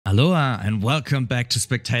Aloha and welcome back to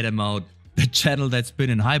Spectator Mode, the channel that's been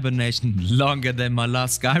in hibernation longer than my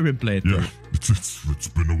last Skyrim playthrough. Yeah, it's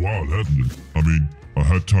been a while, hasn't it? I mean, I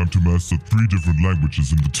had time to master 3 different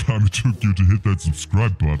languages in the time it took you to hit that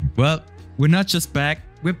subscribe button. Well, we're not just back,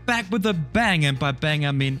 we're back with a bang, and by bang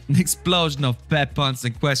I mean an explosion of bad puns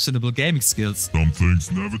and questionable gaming skills. Some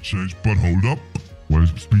things never change, but hold up. Why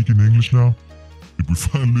is we speaking English now? Did we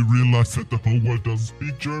finally realize that the whole world doesn't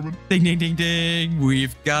speak German? Ding ding ding ding,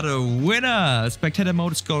 we've got a winner! Spectator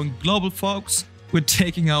Mode is going global, folks. We're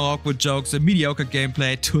taking our awkward jokes and mediocre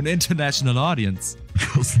gameplay to an international audience.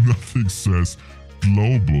 Because nothing says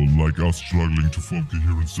global like us struggling to form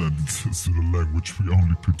coherent sentences in a language we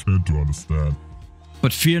only pretend to understand.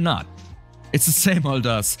 But fear not, it's the same old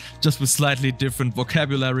us, just with slightly different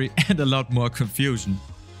vocabulary and a lot more confusion.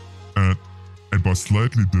 And by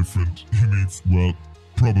slightly different, he means, well,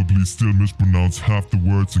 probably still mispronounce half the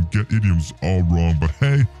words and get idioms all wrong, but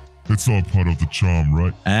hey, it's all part of the charm,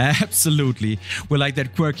 right? Absolutely. We're like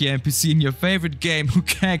that quirky NPC in your favorite game who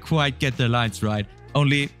can't quite get their lines right.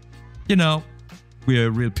 Only, you know,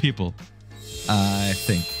 we're real people. I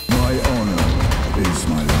think. My honor is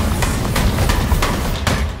my life.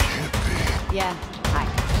 Yeah, hi.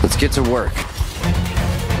 Let's get to work.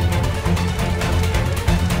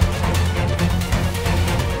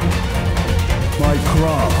 My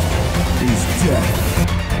craft is death.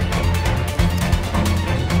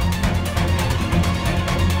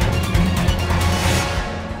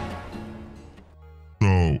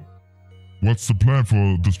 So, what's the plan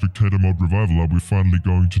for the Spectator Mode revival? Are we finally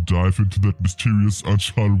going to dive into that mysterious,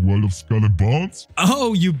 uncharted world of Skull and Bones?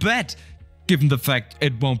 Oh, you bet! Given the fact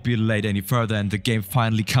it won't be delayed any further and the game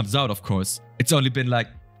finally comes out, of course. It's only been like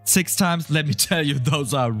 6 times, let me tell you,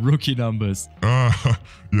 those are rookie numbers. Yeah,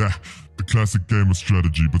 the classic gamer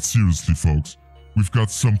strategy, but seriously folks, we've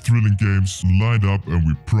got some thrilling games lined up and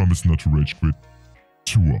we promise not to rage quit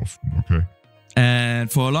too often, okay?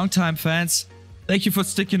 And for long-time fans, thank you for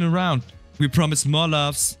sticking around. We promise more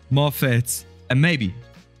loves, more fates, and maybe,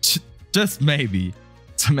 just maybe,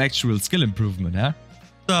 some actual skill improvement, huh?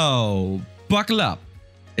 So, buckle up.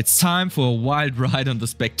 It's time for a wild ride on the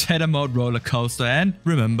Spectator Mode roller coaster, and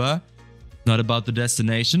remember, not about the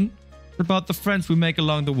destination, it's about the friends we make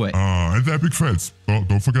along the way. And the epic fails.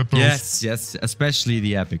 Don't forget those. Yes, especially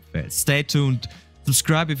the epic fails. Stay tuned,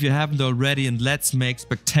 subscribe if you haven't already, and let's make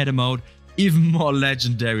Spectator Mode even more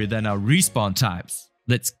legendary than our respawn times.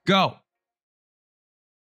 Let's go!